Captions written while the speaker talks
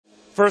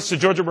First, to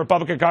Georgia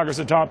Republican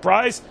Congressman Tom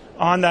Price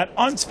on that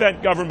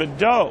unspent government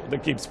dough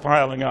that keeps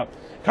piling up.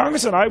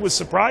 Congressman, I was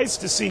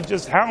surprised to see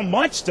just how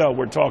much dough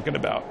we're talking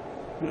about.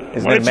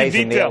 Isn't it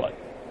amazing, Neil?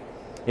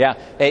 Yeah,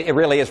 it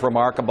really is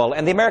remarkable.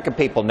 And the American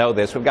people know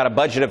this. We've got a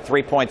budget of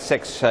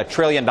 $3.6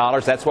 trillion.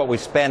 That's what we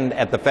spend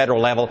at the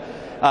federal level.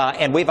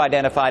 And we've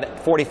identified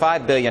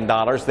 $45 billion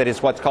that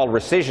is what's called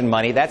rescission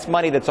money. That's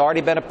money that's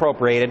already been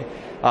appropriated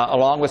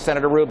along with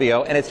Senator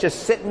Rubio. And it's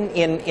just sitting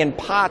in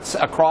pots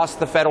across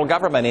the federal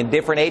government in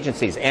different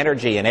agencies,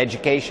 energy and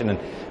education and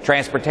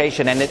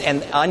transportation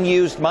and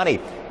unused money.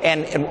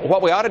 And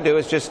what we ought to do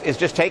is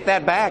just take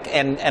that back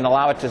and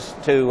allow it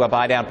to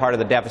buy down part of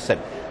the deficit.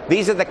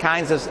 These are the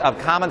kinds of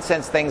common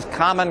sense things,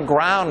 common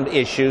ground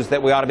issues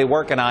that we ought to be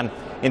working on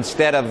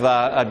instead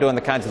of doing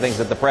the kinds of things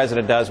that the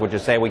president does, which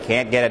is say we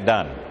can't get it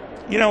done.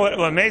 You know, what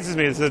amazes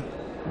me is that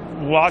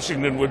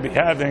Washington would be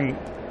having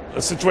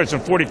a situation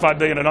of $45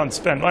 billion in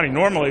unspent money.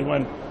 Normally,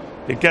 when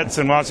it gets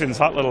in Washington's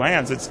hot little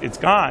hands, it's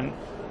gone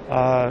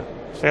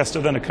faster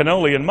than a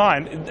cannoli in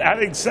mine.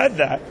 Having said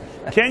that,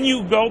 can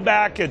you go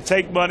back and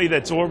take money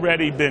that's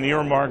already been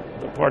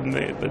earmarked, pardon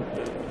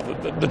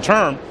the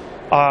term,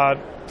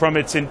 from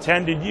its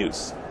intended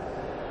use?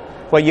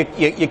 Well,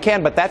 you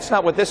can, but that's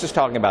not what this is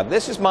talking about.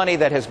 This is money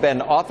that has been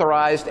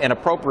authorized and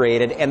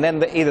appropriated, and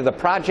then either the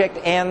project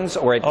ends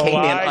or it came in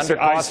under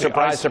cost.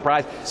 Surprise,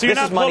 surprise. So you're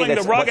not pulling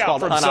the rug out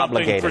from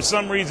something. For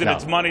some reason, no.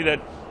 It's money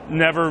that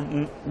never,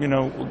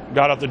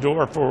 got out the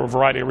door for a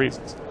variety of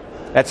reasons.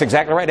 That's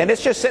exactly right. And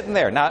it's just sitting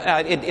there. Now,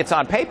 it's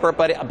on paper,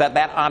 but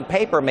that on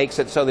paper makes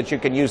it so that you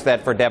can use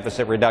that for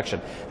deficit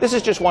reduction. This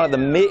is just one of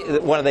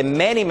the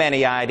many,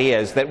 many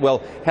ideas that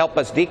will help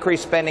us decrease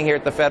spending here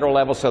at the federal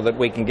level so that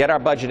we can get our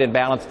budget in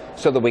balance,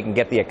 so that we can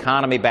get the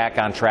economy back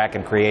on track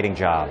and creating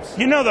jobs.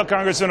 You know, though,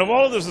 Congressman, if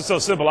all of this is so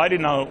simple, I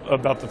didn't know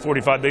about the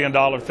 $45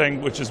 billion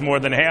thing, which is more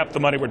than half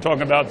the money we're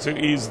talking about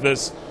to ease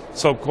this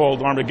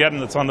so-called Armageddon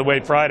that's on the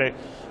way Friday.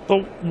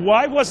 But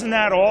why wasn't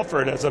that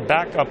offered as a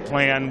backup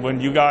plan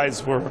when you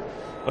guys were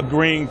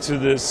agreeing to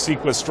this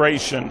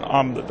sequestration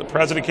that the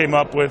president came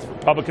up with,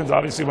 Republicans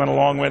obviously went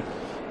along with,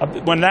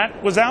 when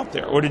that was out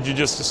there? Or did you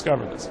just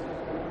discover this?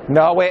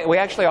 No, we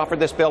actually offered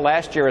this bill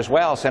last year as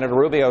well. Senator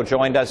Rubio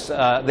joined us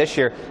this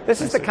year.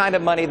 This is the kind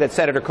of money that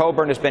Senator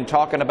Coburn has been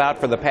talking about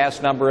for the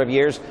past number of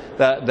years.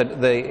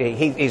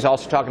 He's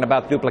also talking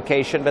about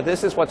duplication, but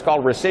this is what's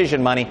called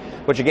rescission money,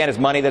 which again is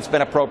money that's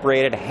been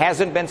appropriated,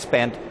 hasn't been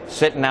spent,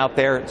 sitting out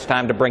there. It's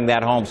time to bring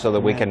that home so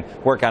that we can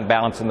work on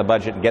balancing the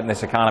budget and getting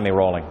this economy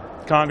rolling.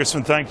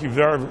 Congressman, thank you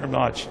very, very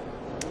much.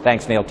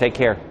 Thanks, Neil. Take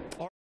care.